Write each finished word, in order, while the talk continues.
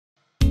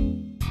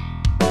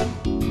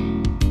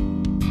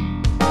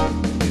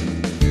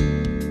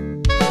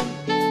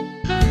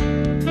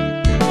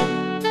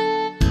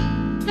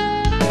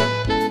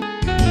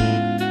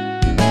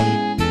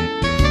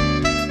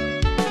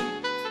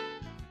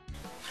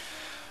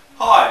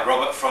Hi,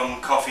 Robert from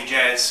Coffee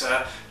Jazz.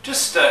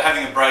 Just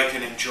having a break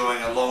and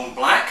enjoying a long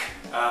black.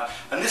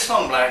 And this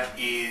long black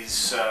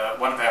is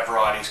one of our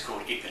varieties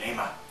called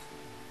Ipanema.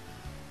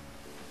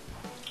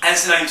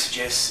 As the name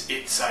suggests,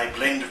 it's a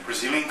blend of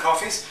Brazilian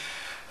coffees.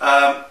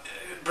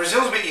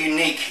 Brazil's a bit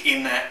unique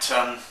in that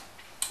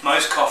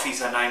most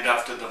coffees are named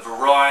after the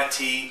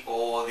variety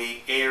or the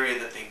area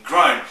that they're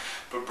grown,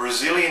 but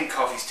Brazilian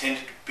coffees tend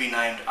to be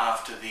named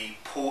after the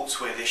ports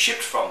where they're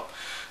shipped from.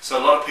 So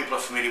a lot of people are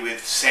familiar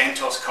with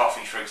Santos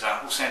coffee, for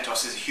example.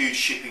 Santos is a huge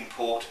shipping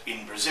port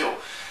in Brazil,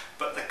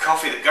 but the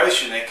coffee that goes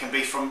through there can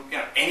be from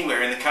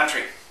anywhere in the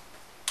country,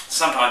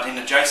 sometimes in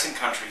adjacent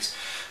countries.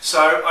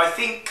 So I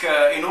think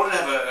in order to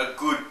have a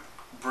good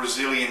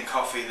Brazilian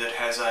coffee that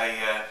has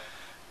a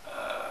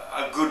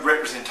good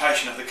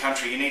representation of the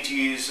country, you need to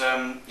use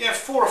 4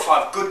 or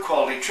 5 good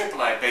quality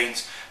AAA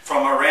beans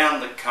from around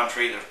the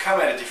country that have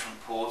come out of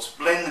different ports,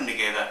 blend them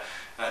together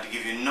to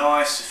give you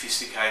nice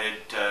sophisticated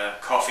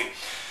coffee.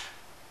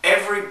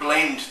 Every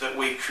blend that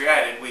we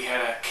created, we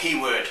had a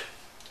keyword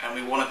and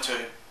we wanted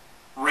to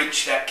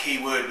reach that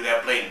keyword with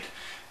our blend,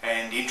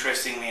 and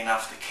interestingly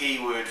enough the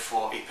keyword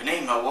for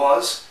Ipanema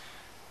was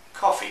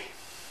coffee.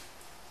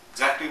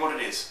 Exactly what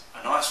it is,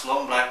 a nice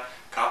long black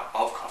cup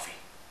of coffee.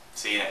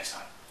 See you next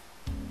time.